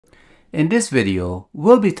In this video,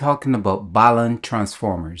 we'll be talking about Balun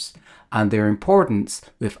transformers and their importance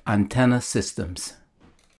with antenna systems.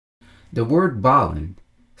 The word Balun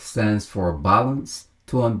stands for balance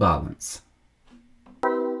to unbalance.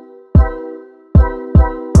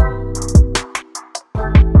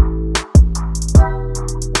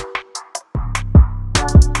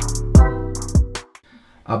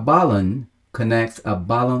 A balun connects a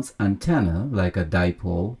balanced antenna, like a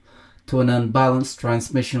dipole, to an unbalanced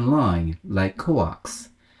transmission line, like coax,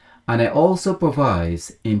 and it also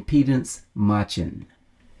provides impedance matching.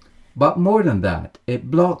 But more than that,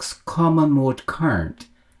 it blocks common mode current,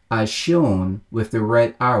 as shown with the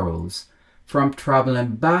red arrows, from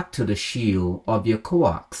traveling back to the shield of your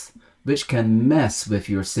coax, which can mess with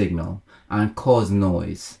your signal and cause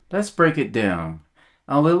noise. Let's break it down.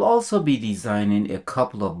 And we'll also be designing a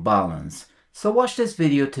couple of baluns. So watch this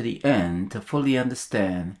video to the end to fully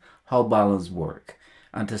understand how baluns work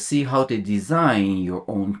and to see how to design your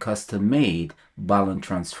own custom-made balun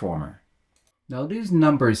transformer. Now these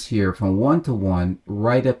numbers here from 1 to 1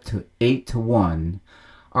 right up to 8 to 1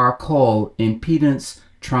 are called impedance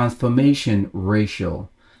transformation ratio.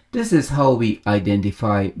 This is how we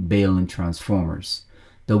identify balun transformers.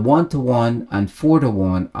 The 1 to 1 and 4 to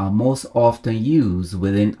 1 are most often used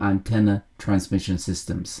within antenna transmission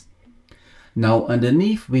systems. Now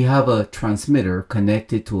underneath we have a transmitter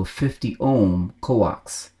connected to a 50 ohm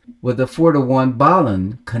coax, with the 4 to 1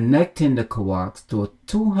 balun connecting the coax to a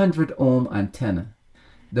 200 ohm antenna.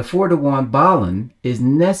 The 4 to 1 balun is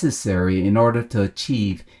necessary in order to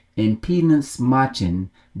achieve impedance matching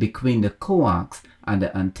between the coax and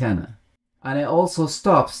the antenna. And it also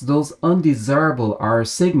stops those undesirable RF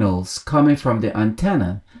signals coming from the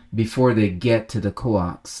antenna before they get to the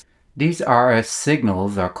coax. These RF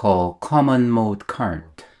signals are called common mode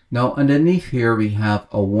current. Now underneath here we have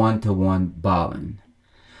a 1 to 1 balun.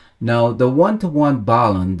 Now the 1 to 1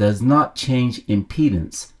 balun does not change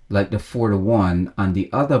impedance like the 4 to 1 and the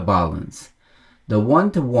other baluns. The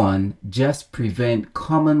 1 to 1 just prevent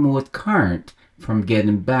common mode current from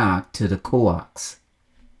getting back to the coax.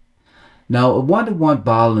 Now, a 1 to 1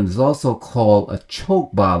 balun is also called a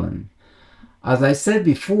choke balun. As I said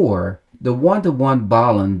before, the 1 to 1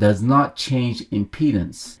 balun does not change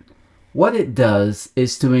impedance. What it does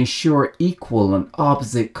is to ensure equal and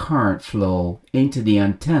opposite current flow into the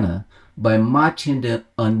antenna by matching the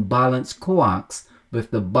unbalanced coax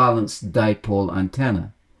with the balanced dipole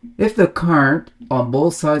antenna. If the current on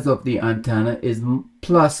both sides of the antenna is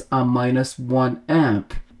plus or minus 1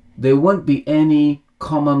 amp, there won't be any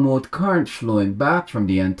common mode current flowing back from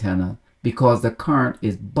the antenna because the current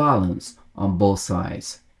is balanced on both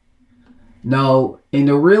sides. Now in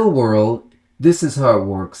the real world, this is how it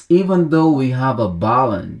works. Even though we have a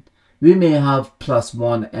balun, we may have plus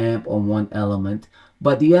 1 amp on one element,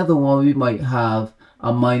 but the other one we might have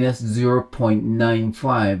a minus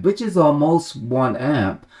 0.95, which is almost 1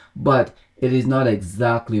 amp, but it is not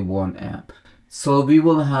exactly 1 amp. So we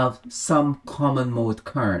will have some common mode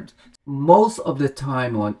current. Most of the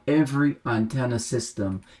time on every antenna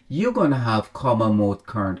system, you're going to have common mode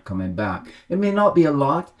current coming back. It may not be a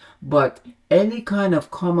lot, but any kind of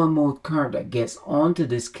common mode current that gets onto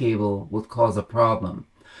this cable would cause a problem.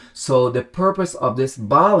 So the purpose of this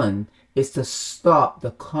balun is to stop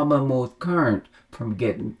the common mode current from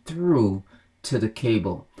getting through to the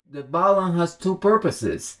cable. The balun has two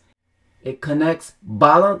purposes. It connects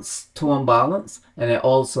balance to unbalance, and it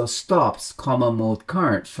also stops common mode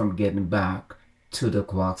current from getting back to the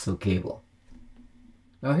coaxial cable.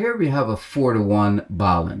 Now here we have a 4 to 1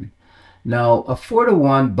 balun. Now a 4 to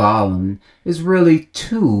 1 balun is really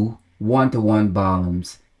two 1 to 1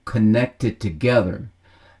 baluns connected together.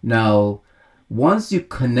 Now once you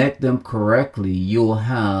connect them correctly, you'll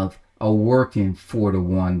have a working 4 to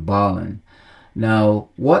 1 balun. Now,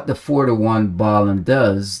 what the 4 to 1 balun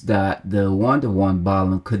does that the 1 to 1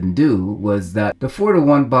 balun couldn't do was that the 4 to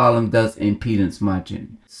 1 balun does impedance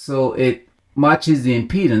matching. So it matches the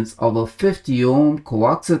impedance of a 50 ohm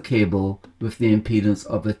coaxial cable with the impedance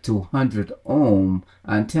of a 200 ohm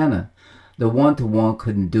antenna. The 1 to 1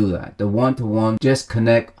 couldn't do that. The 1 to 1 just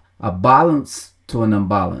connect a balance to an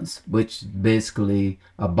unbalance, which is basically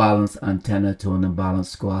a balanced antenna to an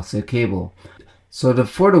unbalanced coaxial cable. So the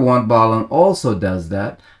 4 to 1 balun also does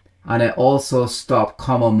that, and it also stops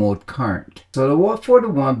common mode current. So the 4 to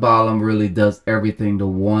 1 balun really does everything the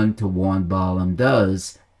 1 to 1 balun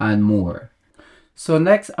does and more. So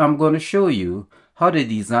next I'm going to show you how to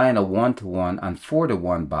design a 1 to 1 and 4 to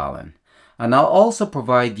 1 balun. And I'll also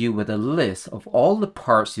provide you with a list of all the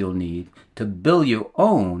parts you'll need to build your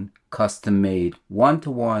own custom-made 1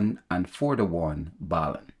 to 1 and 4 to 1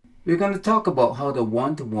 balun. We're going to talk about how the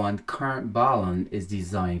one-to-one current balun is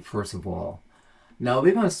designed first of all. Now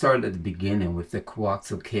we're going to start at the beginning with the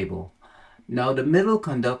coaxial cable. Now the middle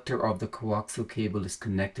conductor of the coaxial cable is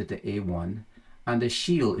connected to A1 and the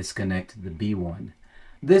shield is connected to B1.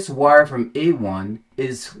 This wire from A1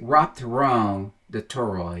 is wrapped around the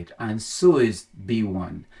toroid and so is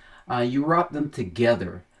B1. You wrap them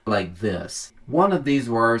together like this. One of these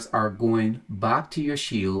wires are going back to your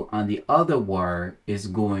shield and the other wire is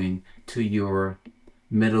going to your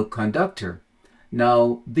middle conductor.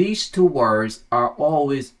 Now these two wires are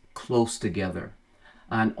always close together,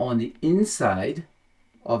 and on the inside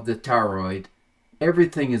of the toroid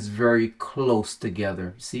everything is very close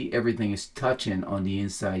together. See, everything is touching on the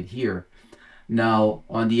inside here. Now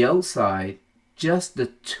on the outside just the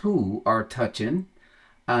two are touching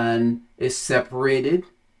and is separated,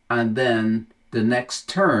 and then the next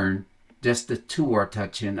turn just the two are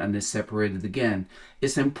touching and is separated again.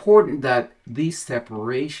 It's important that these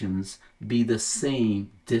separations be the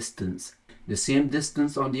same distance. The same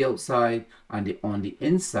distance on the outside and on the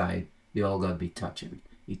inside, they all got to be touching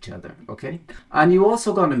each other, okay? And you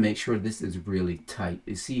also got to make sure this is really tight.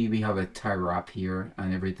 You see, we have a tie wrap here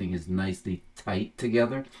and everything is nicely tight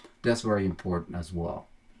together. That's very important as well.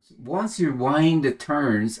 Once you wind the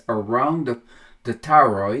turns around the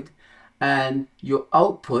toroid, and your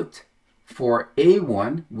output for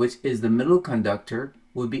A1, which is the middle conductor,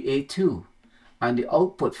 would be A2, and the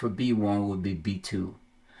output for B1 would be B2.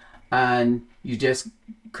 And you just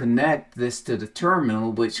connect this to the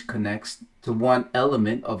terminal, which connects to one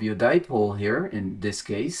element of your dipole here in this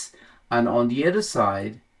case, and on the other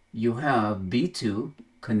side you have B2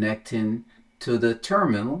 connecting to the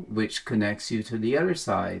terminal, which connects you to the other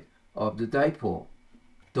side of the dipole.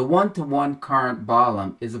 The one-to-one current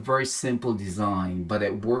balun is a very simple design, but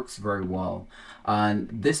it works very well. And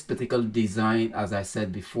this particular design, as I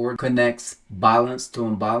said before, connects balance to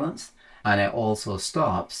unbalance, and it also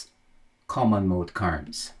stops common mode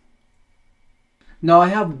currents. Now I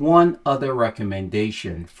have one other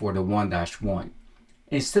recommendation for the 1-1.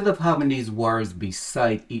 Instead of having these wires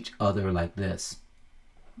beside each other like this,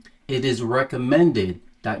 it is recommended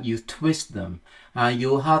that you twist them, and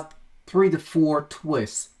you'll have 3 to 4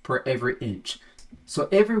 twists per every inch. So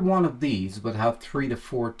every one of these would have 3 to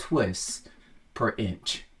 4 twists per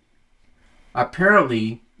inch.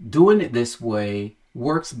 Apparently, doing it this way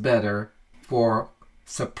works better for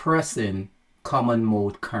suppressing common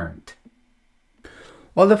mode current.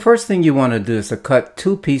 Well, the first thing you want to do is to cut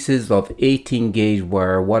 2 pieces of 18 gauge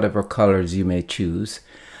wire, whatever colors you may choose.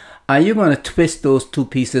 And you're going to twist those 2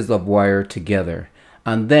 pieces of wire together.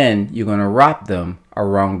 And then you're going to wrap them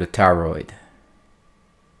around the toroid.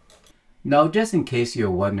 Now, just in case you're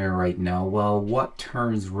wondering right now, well, what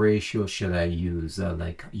turns ratio should I use?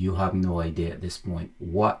 Like you have no idea at this point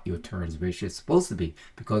what your turns ratio is supposed to be,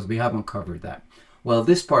 because we haven't covered that. Well,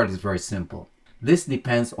 this part is very simple. This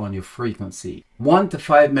depends on your frequency. 1 to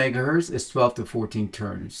 5 megahertz is 12 to 14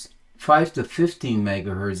 turns. 5 to 15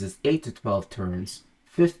 megahertz is 8 to 12 turns.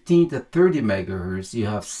 15 to 30 megahertz, you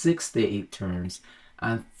have 6 to 8 turns.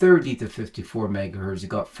 And 30 to 54 megahertz, you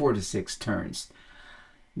got 4 to 6 turns.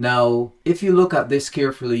 Now, if you look at this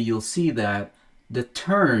carefully, you'll see that the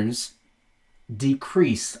turns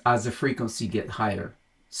decrease as the frequency gets higher.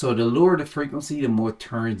 So the lower the frequency, the more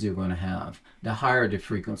turns you're going to have. The higher the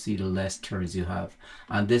frequency, the less turns you have.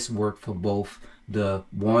 And this worked for both the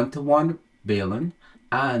 1-to-1 balun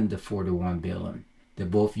and the 4-to-1 balun. They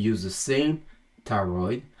both use the same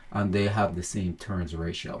toroid and they have the same turns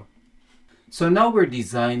ratio. So now we're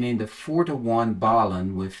designing the 4-to-1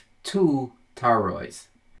 balun with 2 toroids.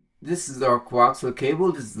 This is our coaxial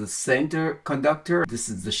cable. This is the center conductor. This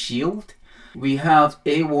is the shield. We have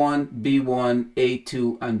A1, B1,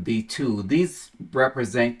 A2, and B2. These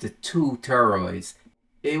represent the 2 toroids.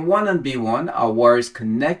 A1 and B1 are wires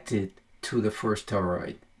connected to the first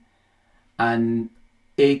toroid. And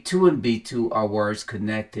A2 and B2 are wires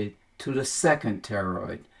connected to the second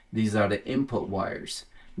toroid. These are the input wires.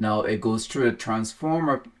 Now it goes through a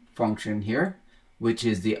transformer function here, which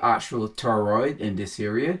is the actual toroid in this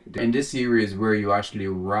area. And this area is where you actually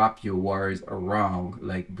wrap your wires around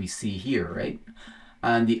like we see here, right?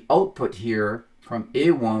 And the output here from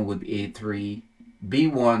A1 would be A3,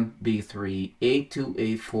 B1, B3,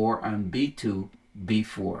 A2, A4, and B2,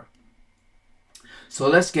 B4. So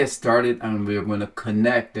let's get started, and we're going to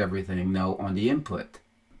connect everything now on the input.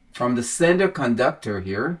 From the center conductor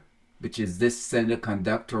here, which is this center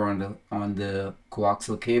conductor on the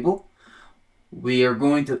coaxial cable, we are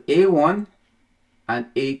going to A1 and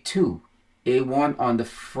A2. A1 on the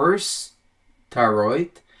first toroid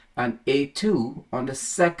and A2 on the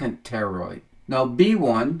second toroid. Now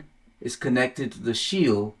B1 is connected to the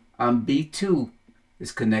shield and B2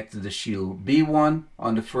 is connected to the shield. B1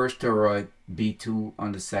 on the first toroid, B2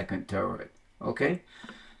 on the second toroid. Okay,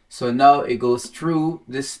 so now it goes through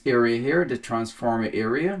this area here, the transformer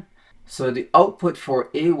area. So the output for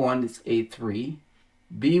A1 is A3,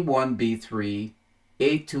 B1 B3,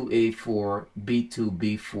 A2 A4, B2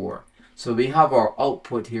 B4. So we have our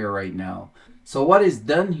output here right now. So what is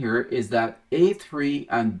done here is that A3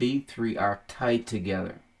 and B3 are tied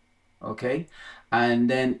together. Okay, and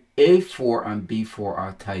then A4 and B4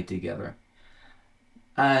 are tied together.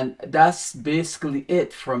 And that's basically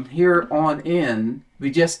it. From here on in,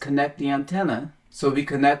 we just connect the antenna. So we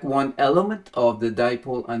connect one element of the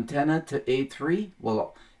dipole antenna to A3.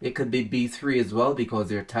 Well, it could be B3 as well because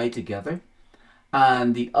they're tied together.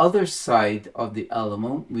 And the other side of the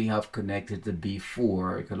element we have connected to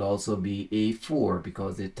B4. It could also be A4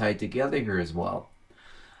 because they're tied together here as well.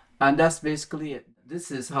 And that's basically it.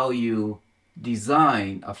 This is how you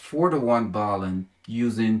design a 4-to-1 balun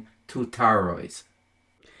using 2 toroids.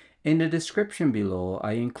 In the description below,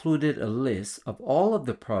 I included a list of all of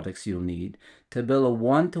the products you'll need to build a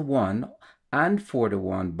 1-to-1 and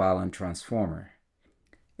 4-to-1 balun transformer.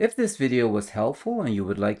 If this video was helpful and you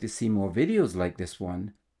would like to see more videos like this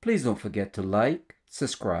one, please don't forget to like,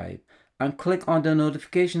 subscribe, and click on the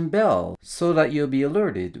notification bell so that you'll be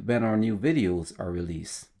alerted when our new videos are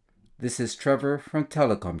released. This is Trevor from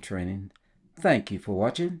Telecom Training. Thank you for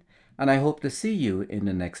watching, and I hope to see you in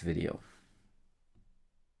the next video.